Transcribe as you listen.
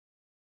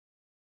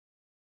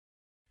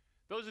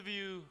Those of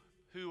you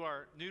who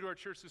are new to our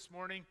church this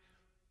morning,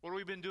 what have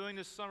we been doing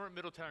this summer at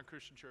Middletown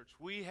Christian Church?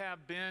 We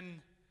have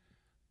been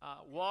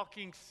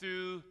walking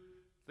through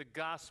the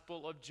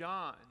Gospel of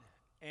John.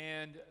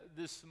 And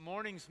this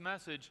morning's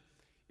message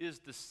is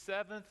the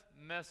seventh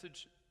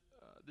message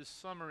this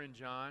summer in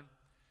John.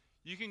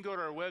 You can go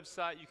to our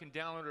website, you can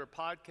download our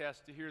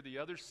podcast to hear the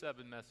other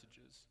 7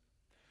 messages.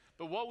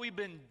 But what we've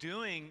been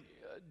doing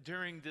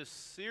during this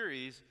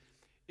series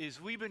is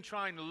we've been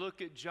trying to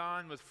look at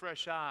John with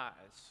fresh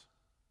eyes.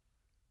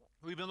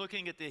 We've been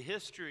looking at the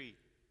history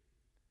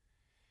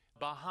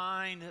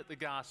behind the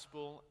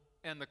gospel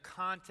and the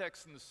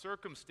context and the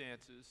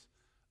circumstances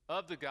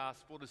of the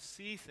gospel to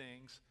see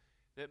things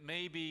that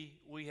maybe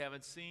we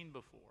haven't seen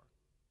before.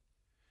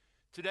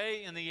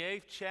 Today, in the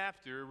 8th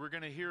chapter, we're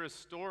going to hear a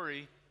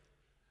story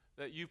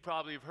that you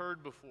probably have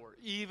heard before.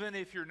 Even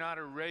if you're not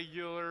a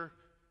regular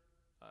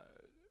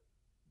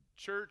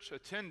church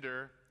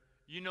attender,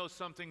 you know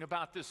something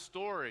about this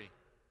story.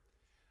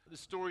 The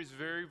story is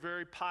very,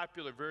 very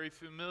popular, very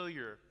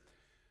familiar.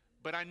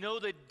 But I know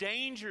the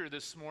danger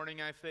this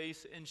morning I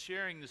face in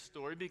sharing this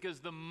story, because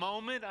the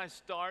moment I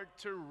start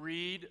to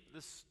read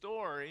the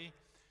story,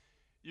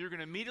 you're going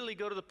to immediately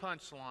go to the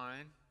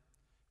punchline.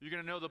 You're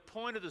going to know the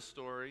point of the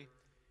story.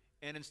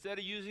 And instead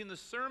of using the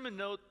sermon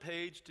note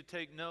page to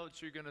take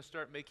notes, you're going to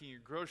start making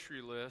your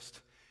grocery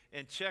list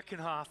and checking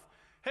off,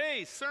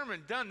 hey,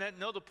 sermon done, that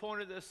know the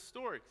point of this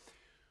story.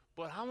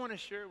 But I want to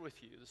share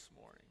with you this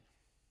morning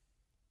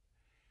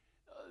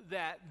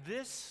that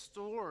this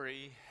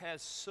story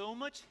has so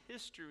much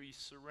history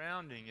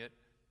surrounding it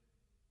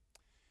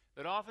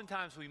that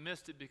oftentimes we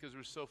missed it because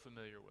we're so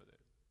familiar with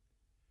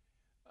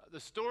it. The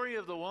story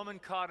of the woman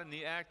caught in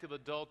the act of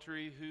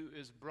adultery who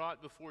is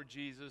brought before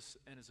Jesus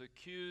and is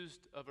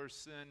accused of her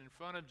sin in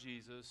front of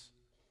Jesus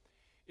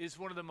is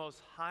one of the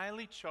most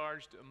highly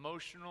charged,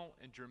 emotional,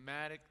 and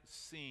dramatic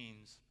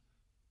scenes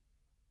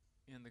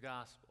in the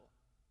gospel.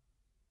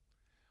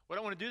 What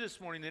I want to do this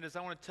morning then is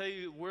I want to tell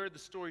you where the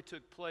story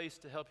took place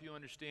to help you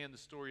understand the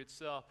story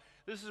itself.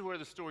 This is where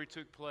the story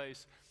took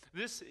place.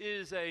 This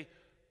is a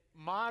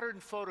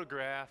modern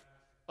photograph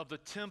of the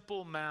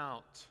Temple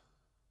Mount.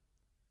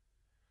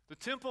 The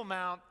Temple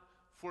Mount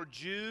for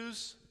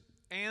Jews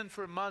and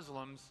for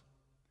Muslims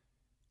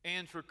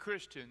and for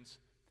Christians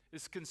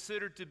is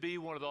considered to be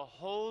one of the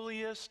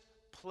holiest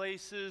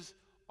places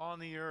on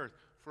the earth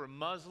for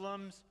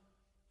Muslims,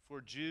 for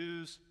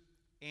Jews,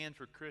 and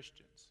for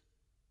Christians.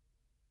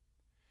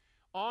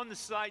 On the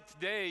site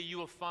today, you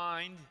will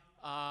find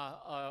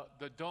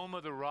the Dome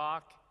of the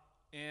Rock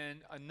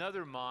and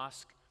another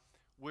mosque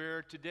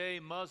where today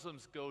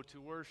Muslims go to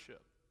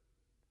worship.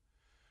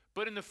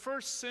 But in the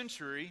first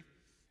century,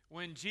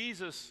 when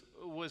Jesus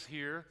was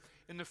here,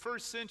 in the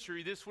first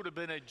century, this would have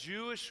been a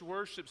Jewish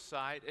worship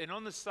site. And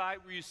on the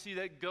site where you see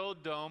that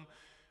gold dome,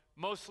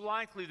 most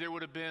likely there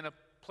would have been a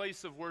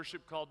place of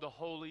worship called the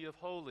Holy of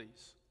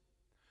Holies.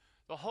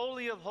 The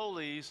Holy of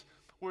Holies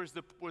was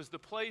the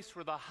place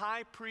where the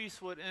high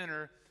priest would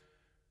enter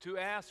to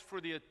ask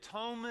for the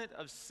atonement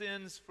of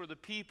sins for the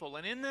people.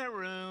 And in that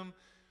room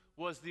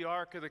was the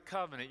Ark of the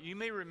Covenant. You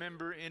may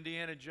remember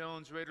Indiana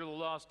Jones, Raiders of the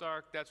Lost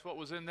Ark. That's what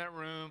was in that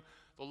room.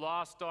 The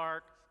Lost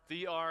Ark,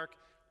 the Ark,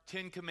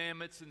 10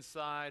 Commandments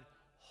inside,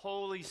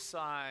 holy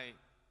site.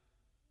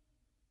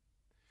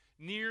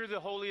 Near the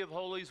Holy of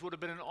Holies would have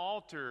been an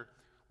altar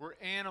where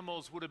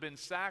animals would have been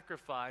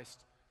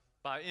sacrificed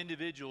by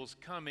individuals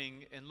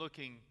coming and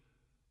looking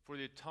for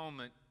the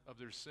atonement of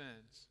their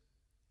sins.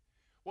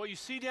 What you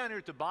see down here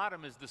at the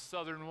bottom is the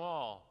southern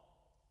wall.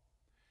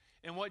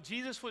 And what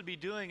Jesus would be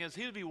doing is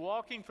he would be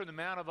walking from the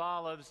Mount of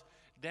Olives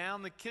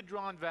down the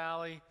Kidron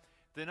Valley,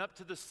 then up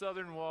to the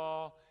southern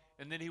wall,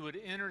 and then he would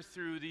enter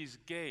through these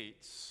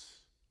gates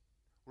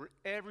where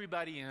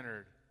everybody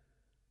entered.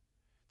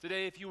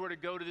 Today, if you were to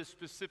go to this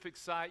specific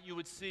site, you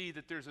would see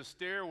that there's a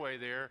stairway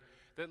there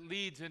that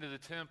leads into the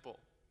temple.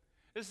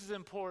 This is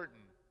important,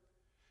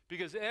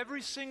 because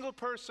every single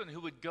person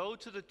who would go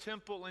to the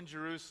temple in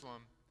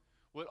Jerusalem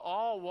would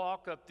all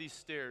walk up these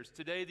stairs.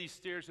 Today, these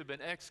stairs have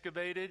been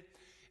excavated,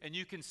 and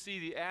you can see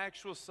the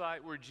actual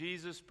site where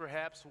Jesus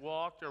perhaps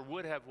walked or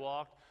would have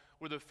walked,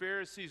 where the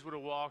Pharisees would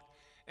have walked,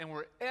 and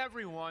where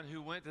everyone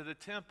who went to the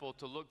temple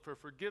to look for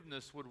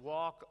forgiveness would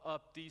walk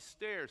up these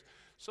stairs.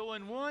 So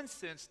in one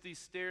sense, these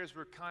stairs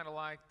were kind of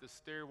like the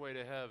stairway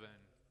to heaven.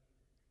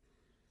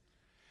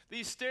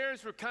 These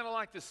stairs were kind of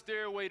like the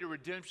stairway to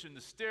redemption,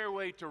 the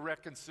stairway to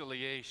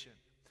reconciliation.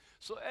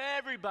 So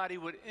everybody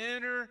would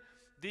enter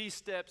these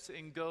steps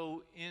and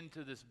go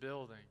into this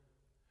building.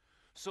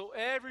 So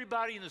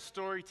everybody in the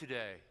story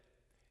today,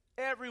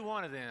 every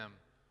one of them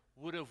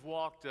would have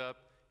walked up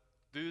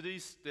through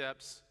these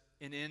steps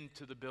and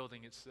into the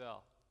building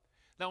itself.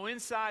 Now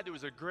inside there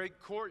was a great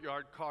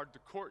courtyard called the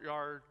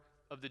Courtyard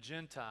of the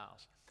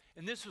Gentiles.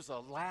 And this was a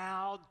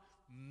loud,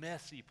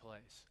 messy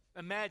place.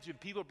 Imagine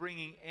people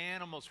bringing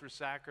animals for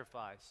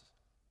sacrifice.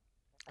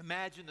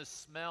 Imagine the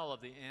smell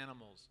of the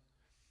animals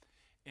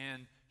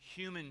and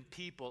human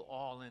people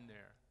all in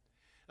there.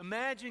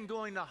 Imagine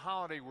going to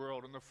Holiday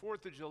World on the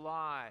 4th of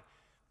July,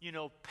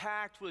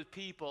 packed with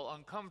people,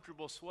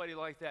 uncomfortable, sweaty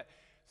like that.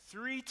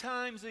 3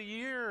 times a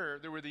year,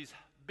 there were these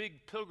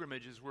big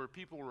pilgrimages where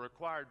people were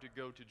required to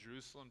go to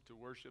Jerusalem to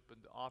worship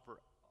and to offer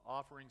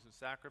offerings and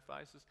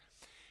sacrifices.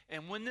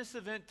 And when this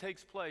event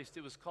takes place,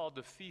 it was called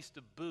the Feast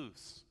of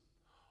Booths.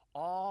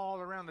 All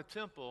around the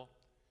temple,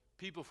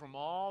 people from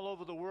all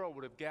over the world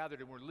would have gathered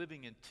and were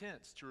living in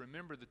tents to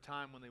remember the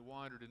time when they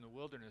wandered in the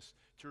wilderness,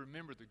 to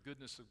remember the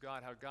goodness of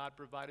God, how God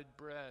provided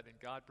bread and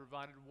God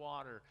provided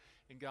water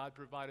and God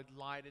provided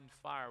light and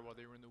fire while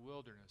they were in the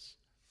wilderness.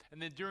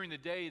 And then during the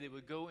day, they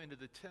would go into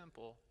the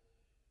temple,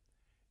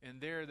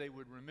 and there they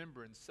would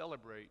remember and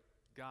celebrate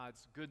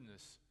God's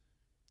goodness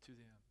to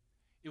them.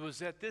 It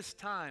was at this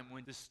time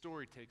when this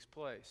story takes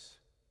place.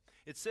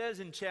 It says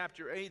in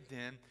chapter 8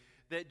 then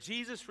that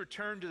Jesus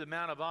returned to the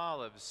Mount of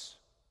Olives.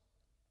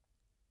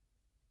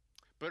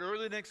 But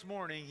early next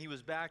morning, he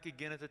was back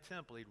again at the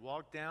temple. He'd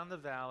walked down the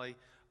valley,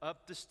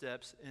 up the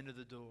steps, into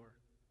the door.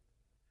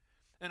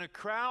 And a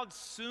crowd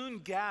soon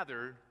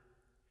gathered,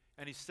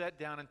 and he sat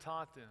down and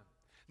taught them.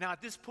 Now,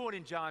 at this point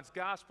in John's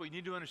gospel, you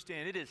need to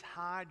understand it is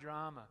high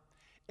drama.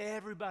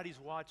 Everybody's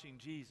watching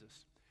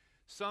Jesus.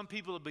 Some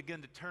people have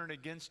begun to turn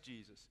against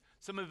Jesus.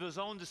 Some of his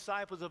own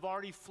disciples have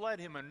already fled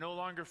him and no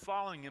longer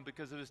following him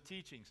because of his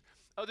teachings.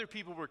 Other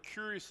people were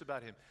curious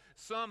about him.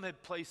 Some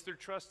had placed their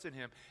trust in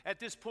him. At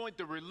this point,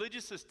 the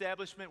religious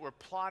establishment were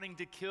plotting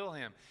to kill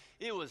him.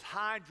 It was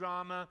high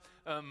drama,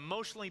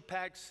 emotionally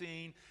packed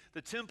scene.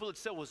 The temple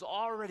itself was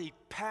already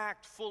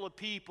packed full of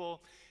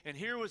people. And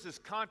here was this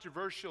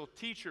controversial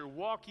teacher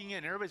walking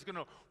in. Everybody's going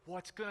to know,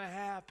 what's going to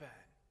happen?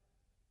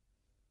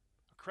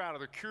 A crowd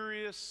of the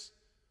curious,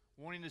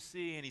 wanting to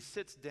see, and he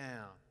sits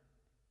down.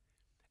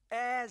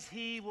 As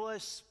he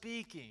was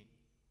speaking,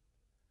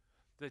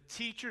 the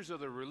teachers of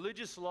the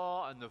religious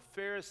law and the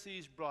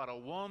Pharisees brought a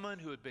woman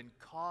who had been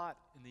caught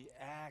in the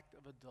act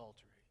of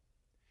adultery.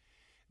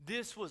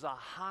 This was a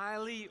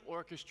highly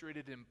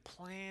orchestrated and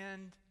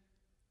planned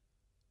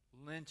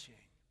lynching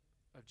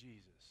of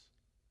Jesus.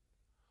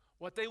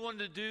 What they wanted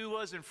to do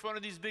was, in front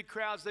of these big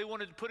crowds, they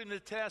wanted to put him to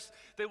test.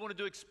 They wanted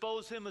to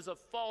expose him as a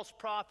false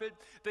prophet.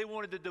 They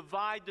wanted to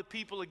divide the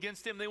people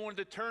against him. They wanted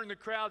to turn the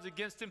crowds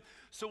against him.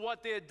 So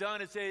what they had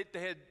done is they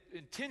had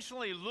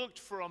intentionally looked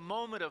for a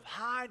moment of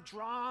high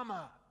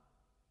drama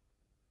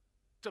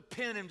to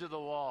pin him to the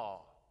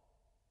wall.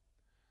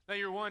 Now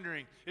you're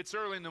wondering, it's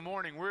early in the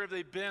morning, where have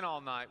they been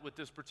all night with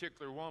this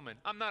particular woman?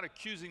 I'm not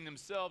accusing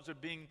themselves of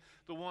being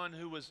the one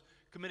who was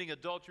committing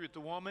adultery with the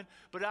woman,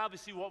 but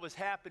obviously what was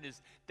happening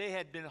is they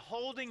had been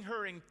holding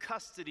her in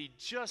custody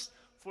just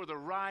for the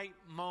right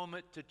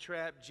moment to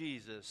trap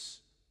Jesus.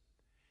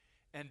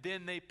 And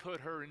then they put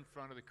her in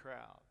front of the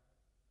crowd.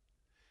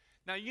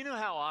 Now you know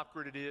how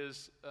awkward it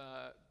is,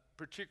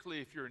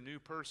 particularly if you're a new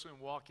person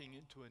walking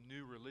into a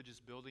new religious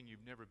building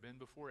you've never been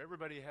before.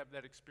 Everybody have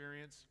that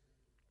experience?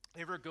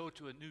 Ever go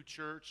to a new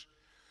church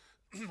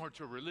or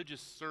to a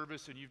religious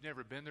service and you've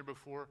never been there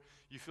before?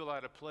 You feel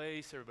out of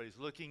place. Everybody's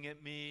looking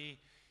at me.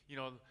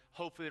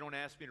 Hopefully they don't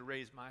ask me to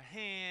raise my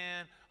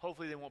hand.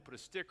 Hopefully they won't put a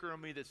sticker on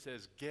me that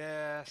says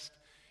guest.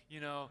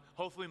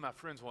 Hopefully my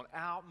friends won't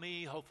out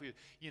me. Hopefully,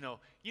 you know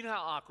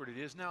how awkward it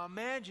is. Now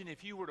imagine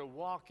if you were to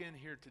walk in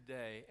here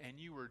today and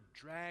you were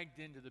dragged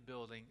into the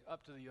building,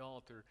 up to the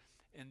altar,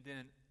 and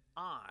then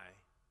I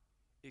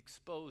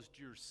exposed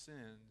your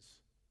sins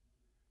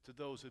to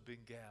those who've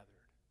been gathered.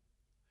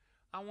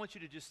 I want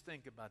you to just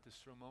think about this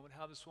for a moment,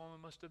 how this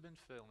woman must have been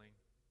feeling.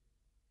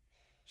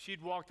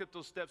 She'd walked up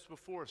those steps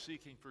before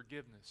seeking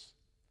forgiveness,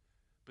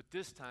 but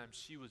this time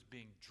she was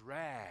being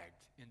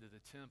dragged into the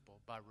temple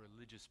by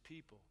religious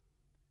people,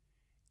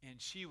 and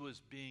she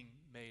was being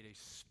made a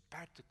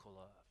spectacle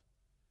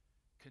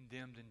of,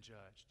 condemned and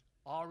judged,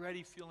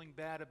 already feeling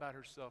bad about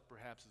herself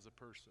perhaps as a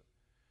person.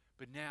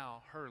 But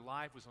now her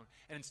life was on,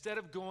 and instead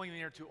of going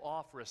there to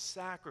offer a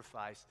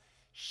sacrifice,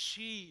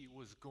 she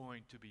was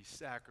going to be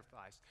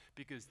sacrificed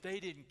because they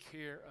didn't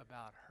care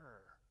about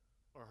her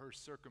or her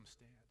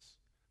circumstance,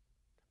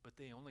 but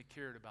they only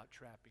cared about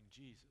trapping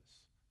Jesus.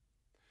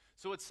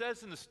 So it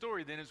says in the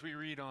story then, as we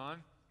read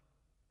on,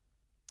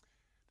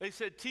 they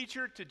said,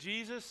 "Teacher," to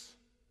Jesus,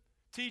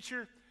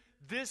 "Teacher,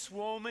 this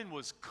woman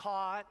was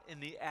caught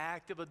in the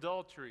act of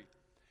adultery,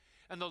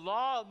 and the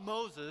law of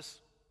Moses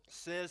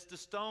says to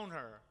stone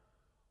her.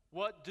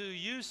 What do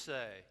you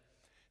say?"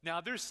 Now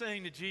they're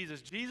saying to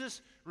Jesus,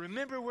 "Jesus,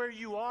 remember where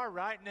you are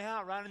right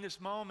now, right in this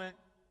moment.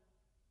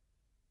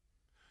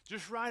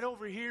 Just right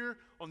over here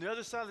on the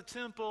other side of the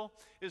temple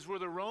is where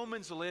the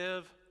Romans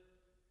live.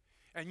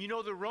 And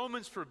the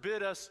Romans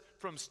forbid us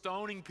from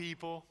stoning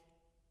people.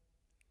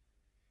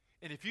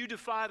 And if you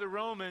defy the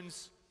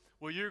Romans,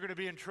 well, you're going to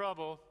be in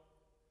trouble.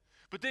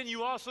 But then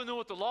you also know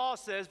what the law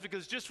says,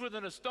 because just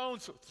within a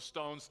stone's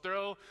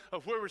throw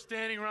of where we're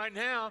standing right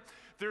now,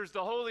 there's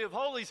the Holy of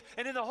Holies.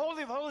 And in the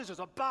Holy of Holies, there's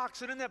a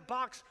box. And in that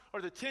box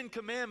are the 10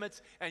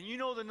 Commandments. And you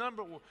know the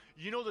number.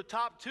 You know the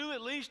top 2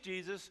 at least,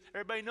 Jesus.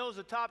 Everybody knows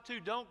the top 2.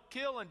 Don't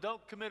kill and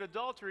don't commit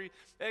adultery.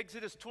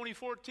 Exodus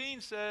 20:14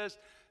 says,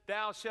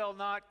 "Thou shalt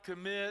not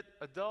commit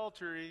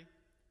adultery."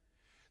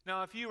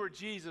 Now, if you were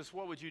Jesus,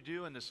 what would you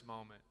do in this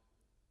moment?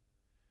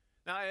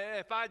 Now,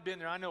 if I'd been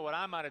there, I know what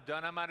I might have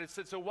done. I might have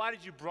said, so why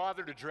did you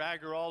bother to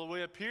drag her all the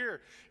way up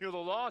here? You know, the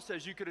law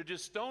says you could have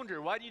just stoned her.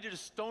 Why didn't you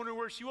just stone her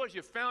where she was?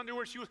 You found her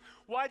where she was.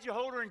 Why did you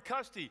hold her in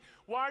custody?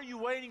 Why are you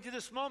waiting to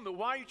this moment?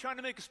 Why are you trying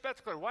to make a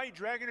spectacle? Why are you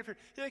dragging her up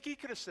here? He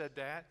could have said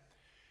that.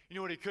 You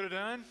know what he could have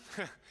done?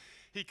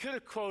 He could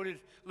have quoted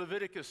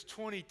Leviticus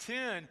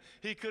 20:10.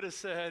 He could have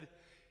said,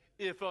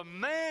 if a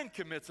man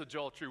commits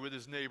adultery with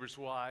his neighbor's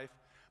wife,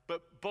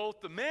 but both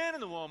the man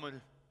and the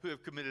woman who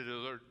have committed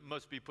adultery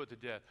must be put to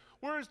death.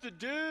 Where's the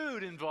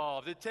dude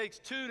involved? It takes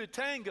two to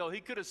tango.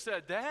 He could have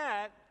said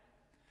that.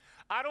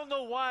 I don't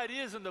know why it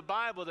is in the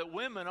Bible that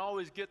women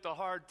always get the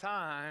hard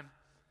time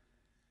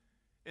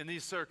in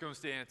these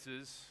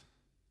circumstances.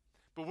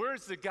 But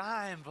where's the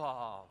guy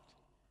involved?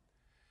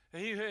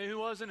 He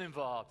wasn't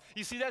involved.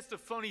 You see, that's the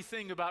funny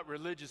thing about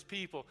religious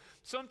people.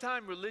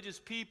 Sometimes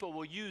religious people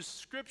will use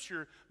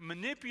Scripture,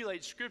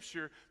 manipulate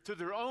Scripture to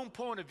their own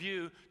point of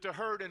view to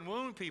hurt and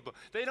wound people.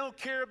 They don't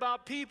care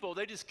about people.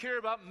 They just care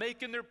about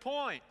making their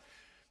point.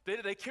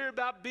 They care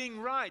about being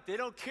right. They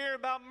don't care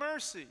about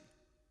mercy.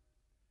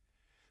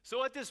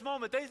 So at this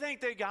moment, they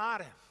think they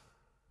got him.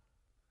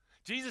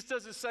 Jesus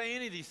doesn't say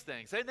any of these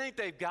things. They think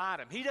they've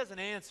got him. He doesn't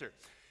answer.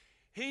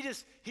 He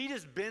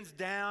just bends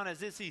down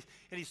as if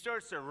he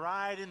starts to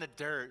ride in the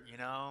dirt, you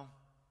know.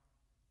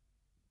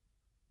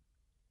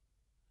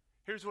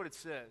 Here's what it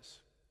says.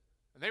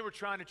 And they were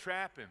trying to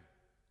trap him,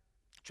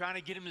 trying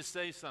to get him to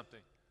say something.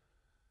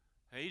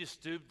 And he just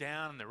stooped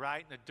down and they're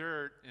right in the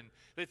dirt, and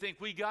they think,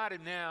 we got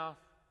him now.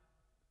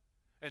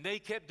 And they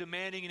kept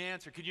demanding an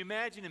answer. Can you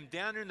imagine him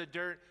down there in the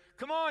dirt?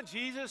 Come on,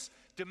 Jesus,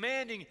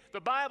 demanding,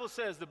 the Bible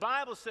says, the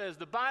Bible says,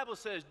 the Bible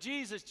says,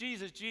 Jesus,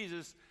 Jesus,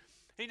 Jesus.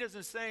 He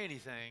doesn't say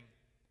anything.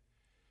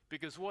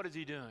 Because what is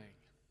he doing?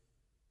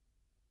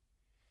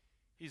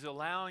 He's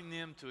allowing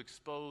them to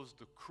expose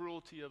the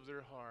cruelty of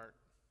their heart,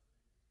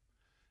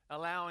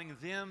 allowing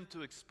them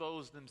to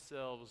expose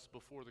themselves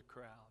before the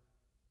crowd.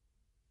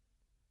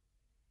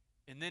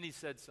 And then he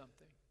said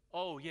something.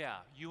 Oh, yeah,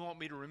 you want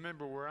me to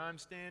remember where I'm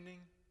standing?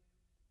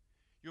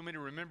 You want me to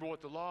remember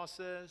what the law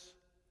says?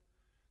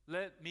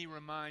 Let me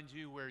remind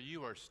you where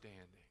you are standing.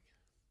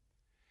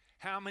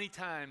 How many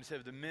times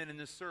have the men in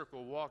this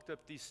circle walked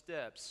up these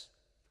steps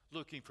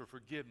looking for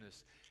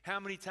forgiveness? How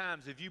many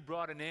times have you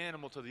brought an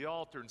animal to the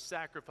altar and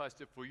sacrificed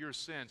it for your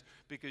sins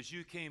because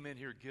you came in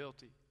here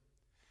guilty?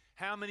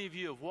 How many of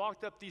you have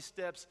walked up these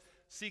steps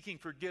seeking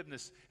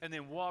forgiveness and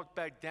then walked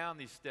back down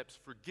these steps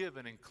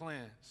forgiven and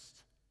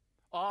cleansed?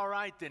 All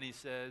right, then, he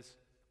says.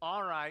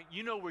 All right,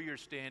 you know where you're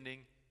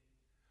standing.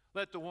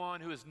 Let the one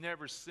who has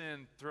never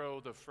sinned throw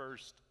the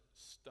first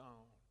stone.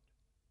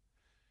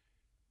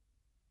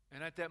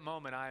 And at that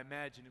moment, I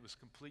imagine it was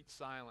complete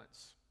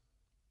silence.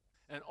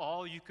 And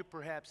all you could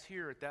perhaps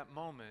hear at that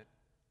moment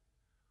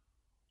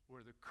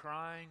were the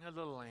crying of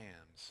the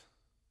lambs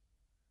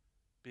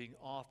being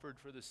offered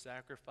for the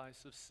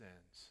sacrifice of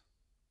sins,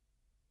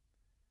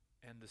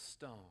 and the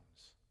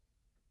stones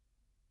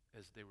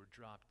as they were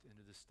dropped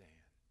into the stand.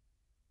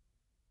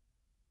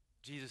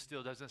 Jesus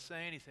still doesn't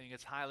say anything.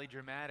 It's highly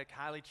dramatic,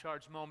 highly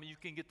charged moment. You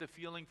can get the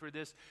feeling for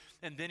this.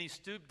 And then he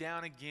stooped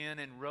down again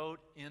and wrote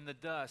in the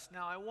dust.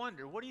 Now I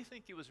wonder, what do you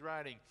think he was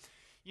writing?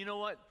 You know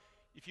what?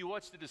 If you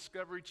watch the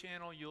Discovery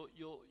Channel,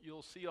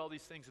 you'll see all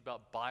these things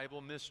about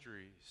Bible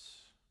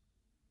mysteries.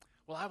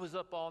 Well, I was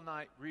up all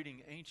night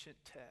reading ancient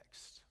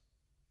texts.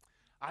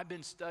 I've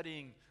been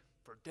studying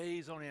for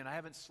days on end. I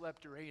haven't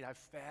slept or ate. I've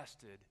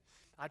fasted.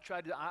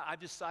 I've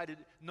decided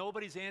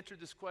nobody's answered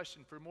this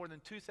question for more than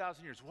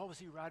 2,000 years. What was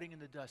he writing in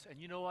the dust? And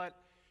you know what?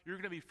 You're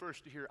going to be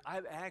first to hear.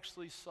 I've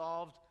actually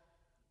solved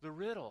the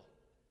riddle.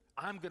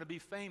 I'm going to be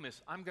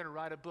famous. I'm going to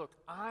write a book.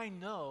 I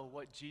know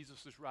what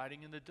Jesus was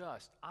writing in the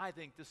dust. I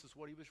think this is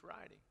what he was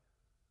writing.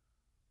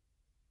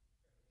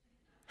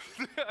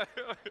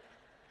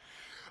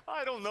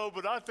 I don't know,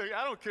 but I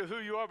don't care who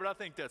you are, but I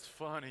think that's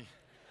funny.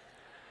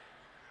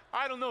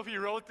 I don't know if he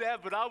wrote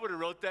that, but I would have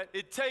wrote that.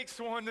 It takes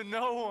one to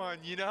know one,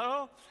 you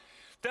know?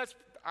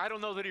 I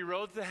don't know that he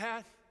wrote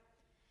that.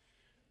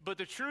 But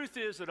the truth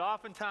is that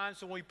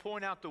oftentimes when we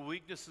point out the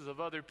weaknesses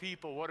of other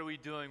people, what are we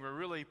doing? We're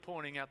really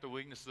pointing out the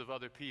weaknesses of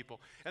other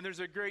people. And there's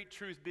a great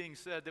truth being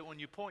said that when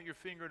you point your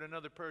finger at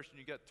another person,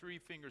 you got three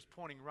fingers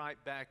pointing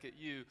right back at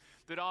you.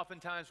 That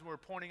oftentimes when we're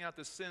pointing out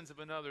the sins of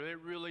another, it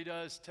really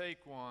does take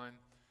one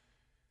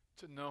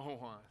to know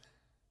one.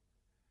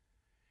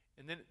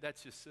 And then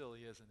that's just silly,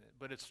 isn't it?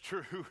 But it's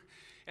true.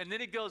 And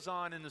then it goes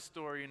on in the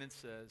story and it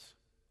says,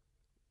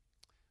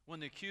 when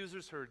the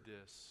accusers heard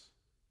this,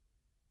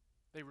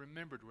 they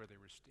remembered where they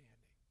were standing.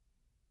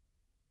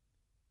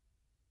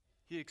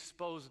 He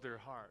exposed their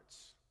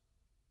hearts.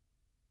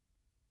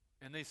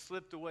 And they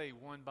slipped away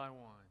one by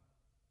one,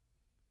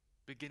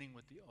 beginning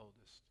with the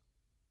oldest.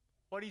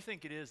 Why do you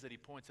think it is that he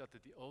points out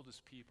that the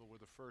oldest people were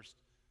the first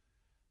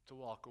to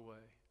walk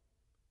away?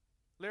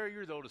 Larry,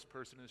 you're the oldest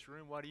person in this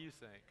room. Why do you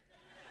think?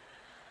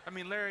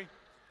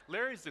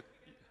 Larry's the...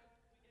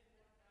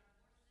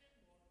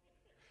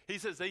 He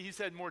says he's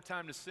had more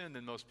time to sin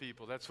than most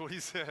people. That's what he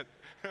said.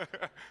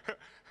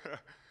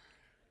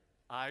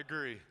 I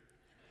agree.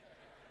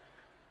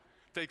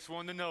 Takes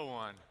one to know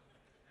one.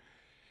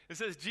 It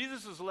says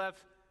Jesus was left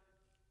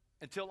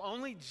until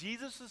only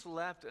Jesus is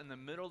left in the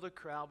middle of the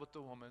crowd with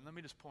the woman. Let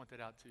me just point that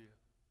out to you.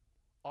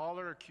 All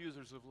her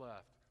accusers have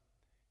left.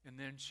 And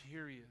then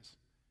here he is,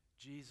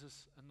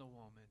 Jesus and the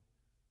woman.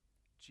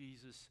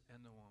 Jesus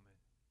and the woman.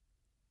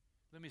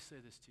 Let me say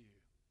this to you.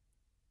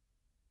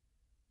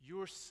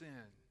 Your sin,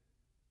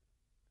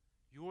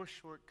 your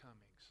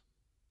shortcomings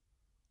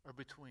are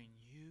between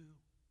you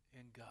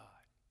and God.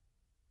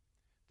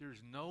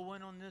 There's no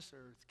one on this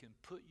earth can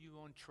put you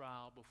on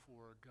trial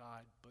before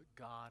God but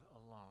God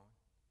alone.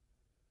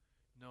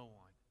 No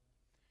one.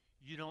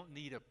 You don't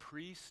need a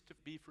priest to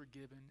be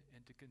forgiven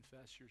and to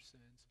confess your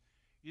sins.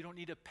 You don't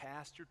need a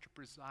pastor to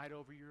preside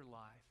over your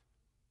life.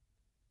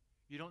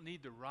 You don't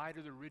need the rite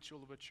or the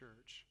ritual of a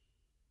church,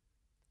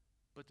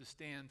 but to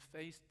stand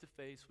face to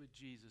face with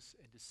Jesus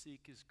and to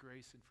seek his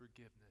grace and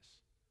forgiveness.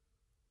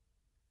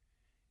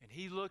 And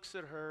he looks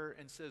at her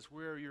and says,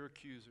 where are your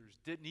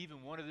accusers? Didn't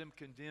even one of them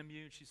condemn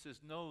you? And she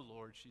says, no,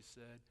 Lord, she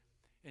said.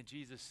 And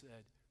Jesus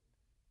said,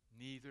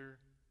 neither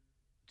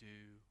do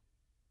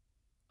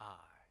I.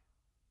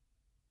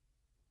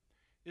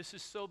 This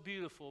is so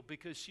beautiful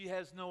because she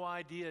has no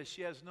idea.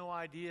 She has no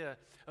idea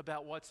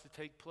about what's to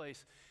take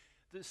place.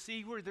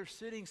 See where they're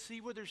sitting,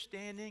 see where they're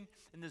standing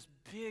in this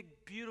big,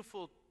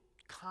 beautiful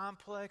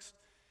complex,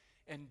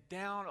 and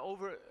down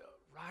over,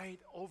 right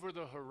over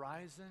the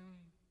horizon,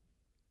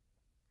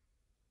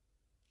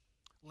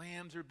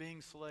 lambs are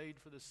being slayed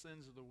for the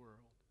sins of the world.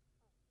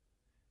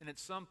 And at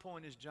some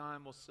point, as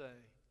John will say,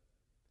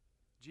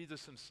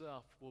 Jesus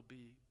himself will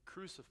be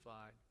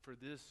crucified for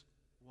this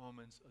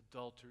woman's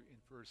adultery and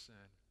first sin.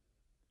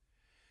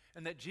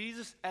 And that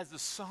Jesus, as the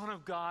Son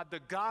of God, the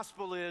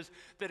gospel is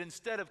that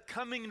instead of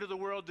coming into the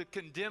world to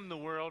condemn the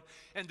world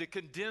and to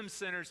condemn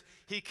sinners,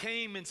 he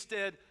came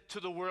instead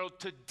to the world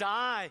to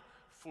die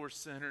for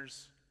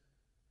sinners.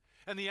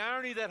 And the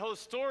irony of that whole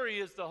story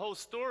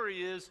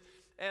is,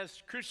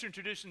 as Christian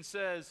tradition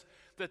says,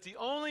 that the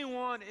only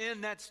one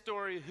in that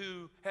story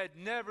who had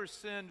never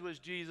sinned was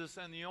Jesus,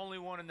 and the only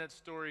one in that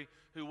story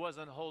who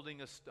wasn't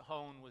holding a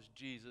stone was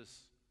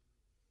Jesus.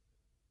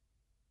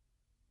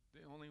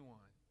 The only one.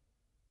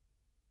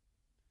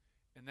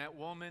 And that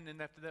woman,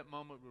 and after that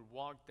moment, would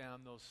walk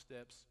down those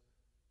steps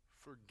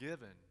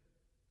forgiven,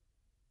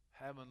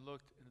 having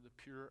looked into the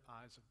pure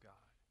eyes of God.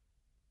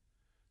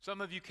 Some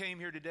of you came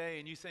here today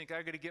and you think,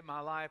 I got to get my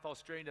life all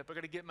straightened up. I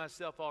got to get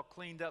myself all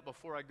cleaned up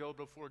before I go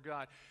before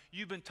God.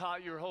 You've been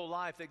taught your whole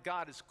life that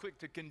God is quick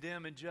to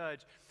condemn and judge.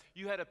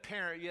 You had a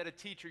parent, you had a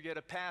teacher, you had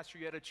a pastor,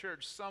 you had a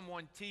church,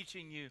 someone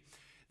teaching you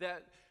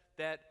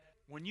that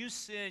when you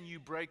sin, you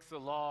break the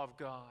law of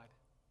God.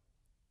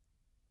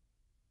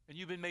 And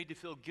you've been made to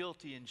feel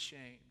guilty and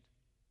shamed.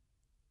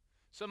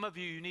 Some of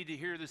you need to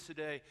hear this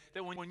today,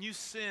 that when you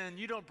sin,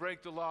 you don't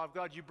break the law of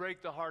God, you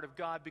break the heart of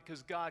God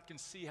because God can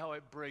see how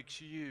it breaks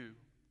you.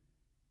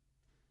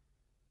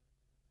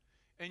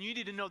 And you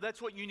need to know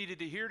that's what you needed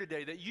to hear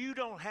today, that you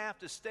don't have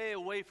to stay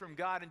away from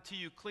God until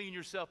you clean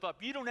yourself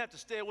up. You don't have to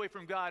stay away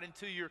from God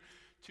until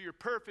you're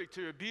perfect,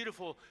 till you're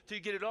beautiful, till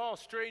you get it all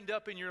straightened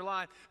up in your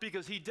life,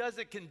 because he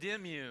doesn't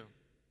condemn you.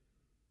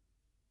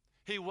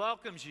 He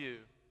welcomes you.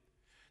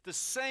 The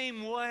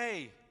same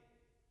way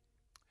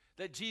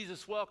that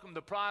Jesus welcomed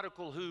the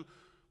prodigal who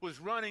was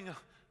running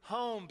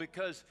home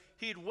because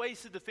he had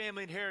wasted the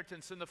family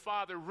inheritance, and the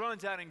father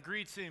runs out and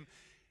greets him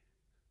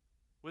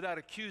without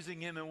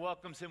accusing him and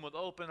welcomes him with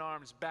open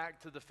arms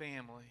back to the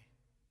family.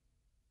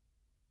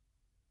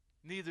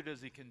 Neither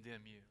does he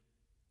condemn you.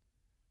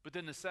 But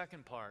then the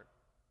second part,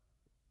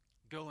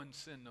 go and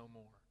sin no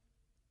more.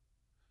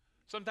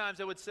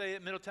 Sometimes I would say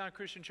at Middletown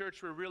Christian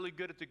Church, we're really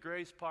good at the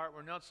grace part.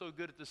 We're not so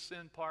good at the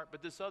sin part.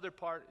 But this other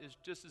part is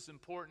just as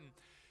important,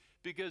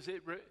 because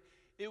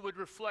it would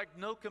reflect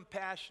no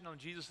compassion on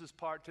Jesus'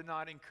 part to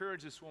not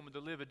encourage this woman to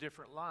live a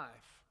different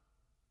life.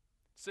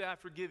 Say, I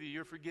forgive you,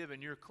 you're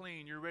forgiven, you're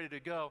clean, you're ready to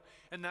go.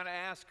 And then I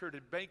ask her to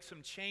make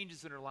some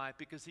changes in her life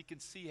because he can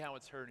see how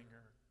it's hurting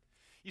her.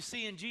 You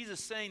see, in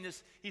Jesus saying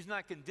this, he's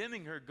not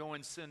condemning her, go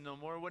and sin no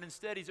more. What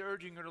instead, he's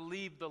urging her to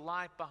leave the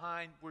life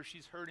behind where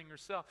she's hurting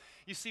herself.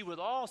 You see, with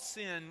all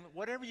sin,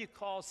 whatever you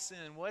call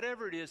sin,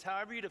 whatever it is,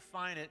 however you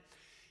define it,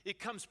 it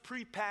comes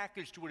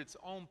prepackaged with its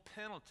own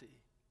penalty.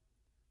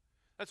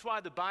 That's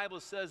why the Bible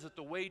says that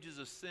the wages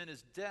of sin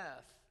is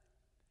death.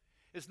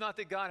 It's not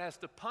that God has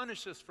to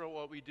punish us for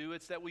what we do.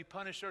 It's that we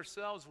punish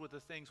ourselves with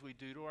the things we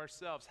do to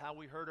ourselves, how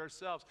we hurt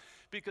ourselves.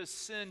 Because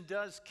sin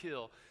does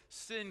kill.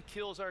 Sin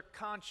kills our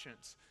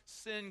conscience.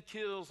 Sin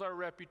kills our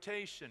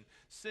reputation.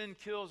 Sin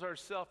kills our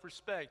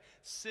self-respect.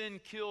 Sin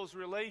kills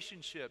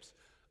relationships.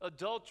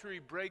 Adultery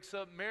breaks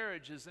up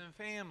marriages and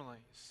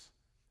families.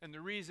 And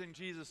the reason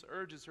Jesus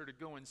urges her to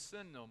go and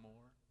sin no more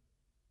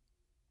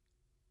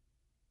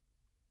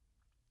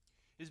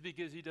is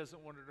because he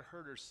doesn't want her to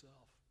hurt herself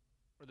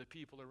or the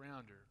people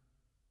around her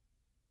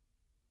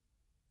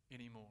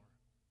anymore.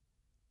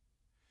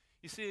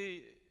 You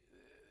see,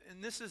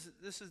 And this is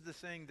the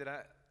thing that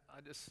I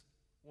just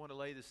want to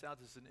lay this out.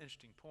 This is an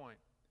interesting point.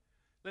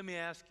 Let me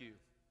ask you,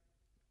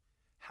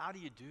 how do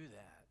you do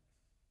that?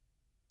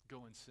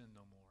 Go and sin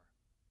no more.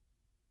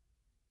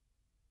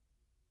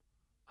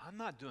 I'm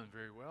not doing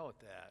very well at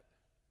that.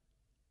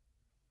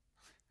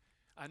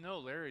 I know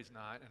Larry's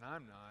not, and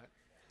I'm not.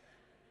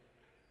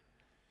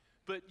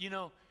 But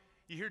you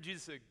hear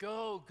Jesus say,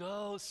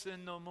 go,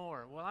 sin no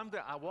more. Well,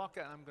 I walk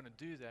out and I'm going to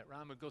do that, right?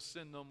 I'm going to go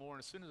sin no more. And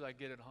as soon as I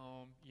get at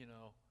home,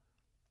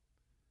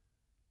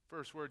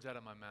 first words out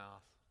of my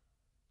mouth,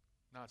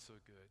 not so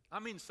good. I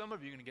mean, some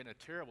of you are going to get in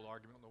a terrible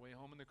argument on the way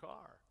home in the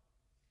car.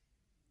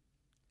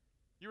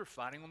 You were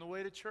fighting on the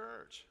way to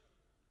church.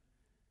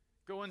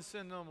 Go and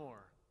sin no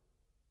more.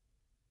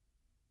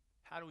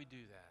 How do we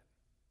do that?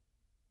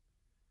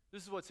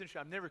 This is what's interesting.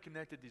 I've never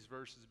connected these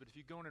verses, but if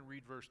you go in and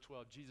read verse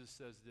 12, Jesus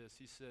says this.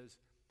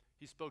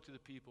 He spoke to the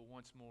people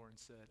once more and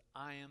said,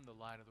 I am the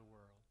light of the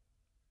world.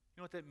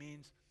 You know what that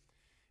means?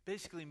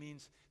 Basically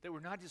means that we're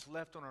not just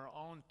left on our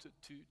own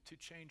to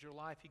change our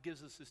life. He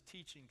gives us his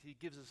teaching. He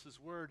gives us his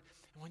word.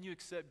 And when you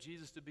accept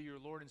Jesus to be your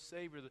Lord and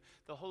Savior,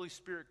 the Holy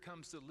Spirit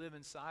comes to live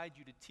inside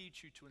you, to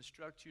teach you, to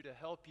instruct you, to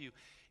help you.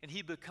 And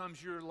he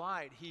becomes your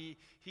light. He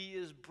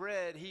is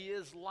bread. He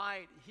is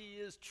light. He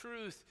is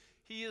truth.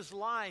 He is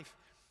life.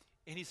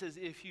 And he says,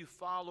 if you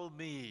follow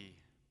me,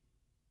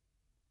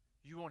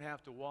 you won't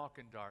have to walk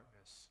in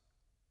darkness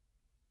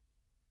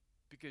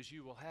because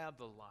you will have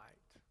the light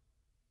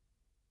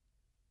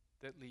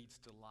that leads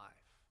to life.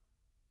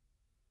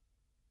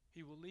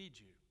 He will lead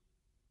you.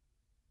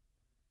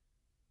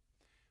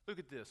 Look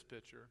at this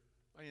picture.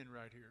 I end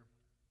right here.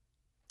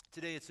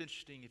 Today it's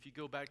interesting. If you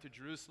go back to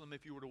Jerusalem,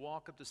 if you were to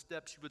walk up the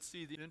steps, you would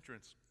see the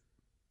entrance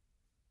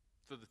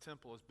to the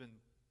temple has been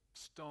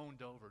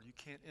stoned over. You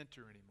can't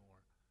enter anymore.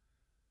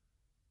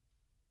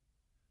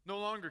 No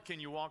longer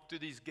can you walk through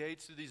these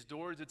gates, through these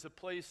doors. It's a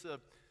place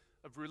of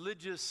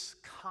religious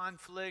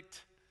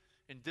conflict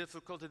and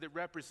difficulty that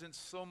represents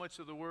so much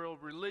of the world.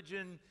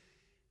 Religion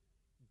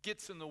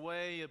gets in the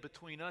way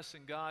between us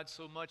and God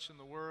so much in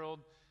the world.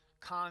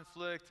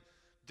 Conflict,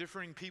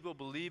 differing people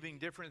believing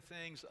different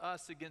things,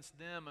 us against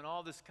them, and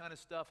all this kind of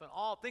stuff. And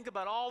think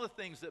about all the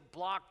things that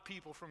block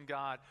people from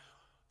God.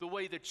 The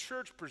way the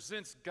church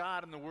presents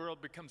God in the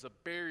world becomes a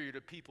barrier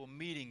to people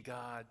meeting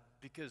God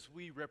because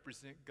we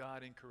represent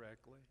God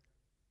incorrectly.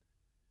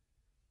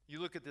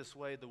 You look at this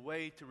way, the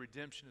way to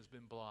redemption has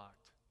been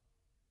blocked.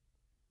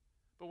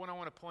 But what I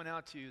want to point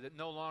out to you, that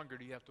no longer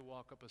do you have to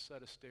walk up a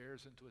set of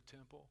stairs into a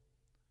temple.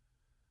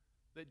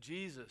 That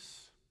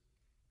Jesus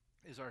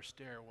is our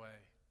stairway.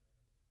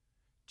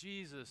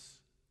 Jesus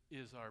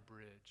is our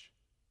bridge.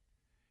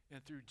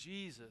 And through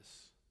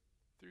Jesus,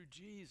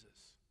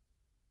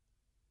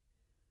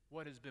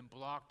 what has been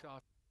blocked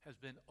off has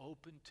been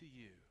opened to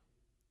you.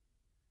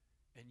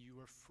 And you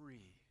are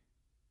free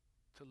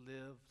to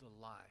live the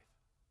life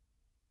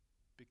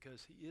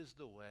because he is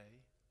the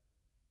way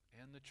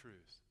and the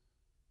truth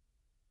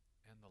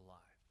and the life.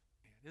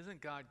 Man,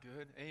 isn't God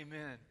good?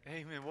 Amen.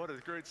 Amen. What a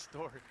great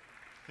story.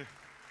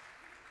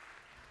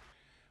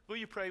 Will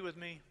you pray with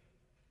me?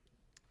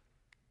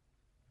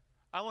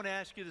 I want to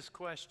ask you this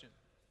question.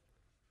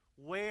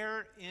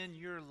 Where in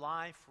your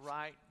life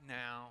right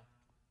now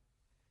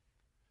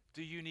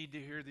do you need to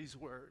hear these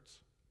words?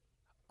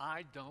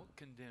 I don't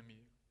condemn you.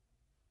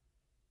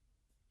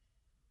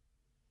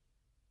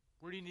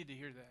 Where do you need to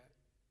hear that?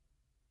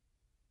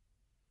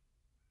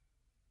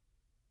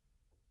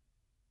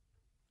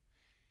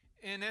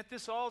 And at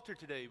this altar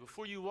today,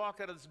 before you walk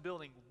out of this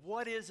building,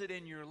 what is it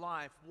in your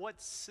life? What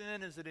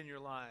sin is it in your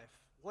life?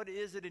 What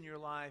is it in your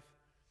life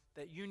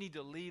that you need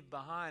to leave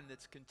behind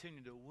that's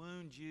continuing to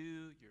wound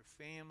you, your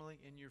family,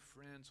 and your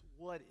friends?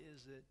 What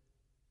is it?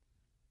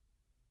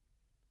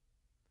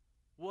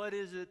 What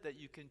is it that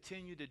you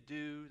continue to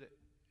do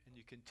and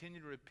you continue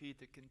to repeat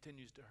that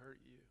continues to hurt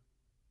you?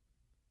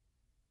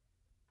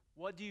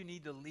 What do you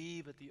need to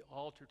leave at the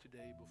altar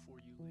today before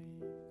you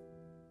leave?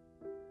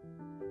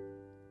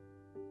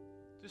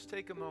 Just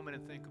take a moment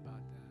and think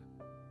about that.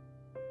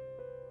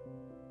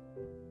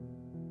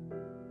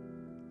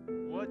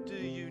 What do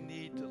you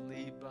need to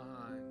leave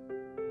behind?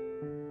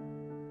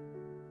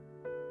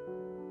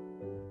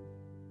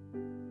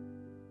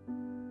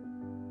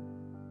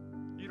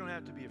 You don't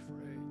have to be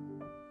afraid.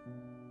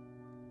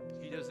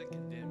 He doesn't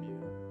condemn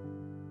you.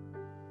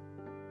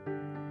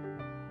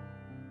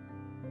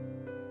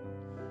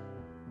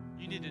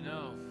 You need to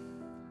know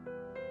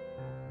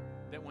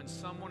that when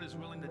someone is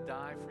willing to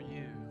die for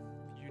you,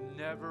 you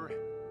never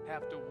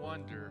have to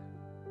wonder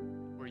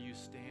where you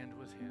stand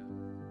with him.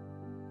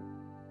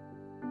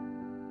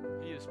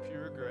 He is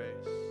pure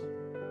grace.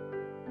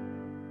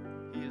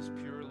 He is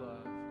pure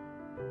love.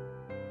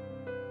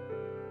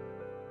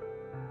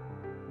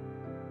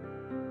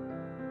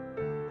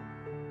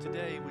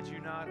 Today, would you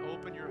not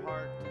open your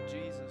heart to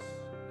Jesus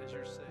as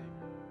your Savior?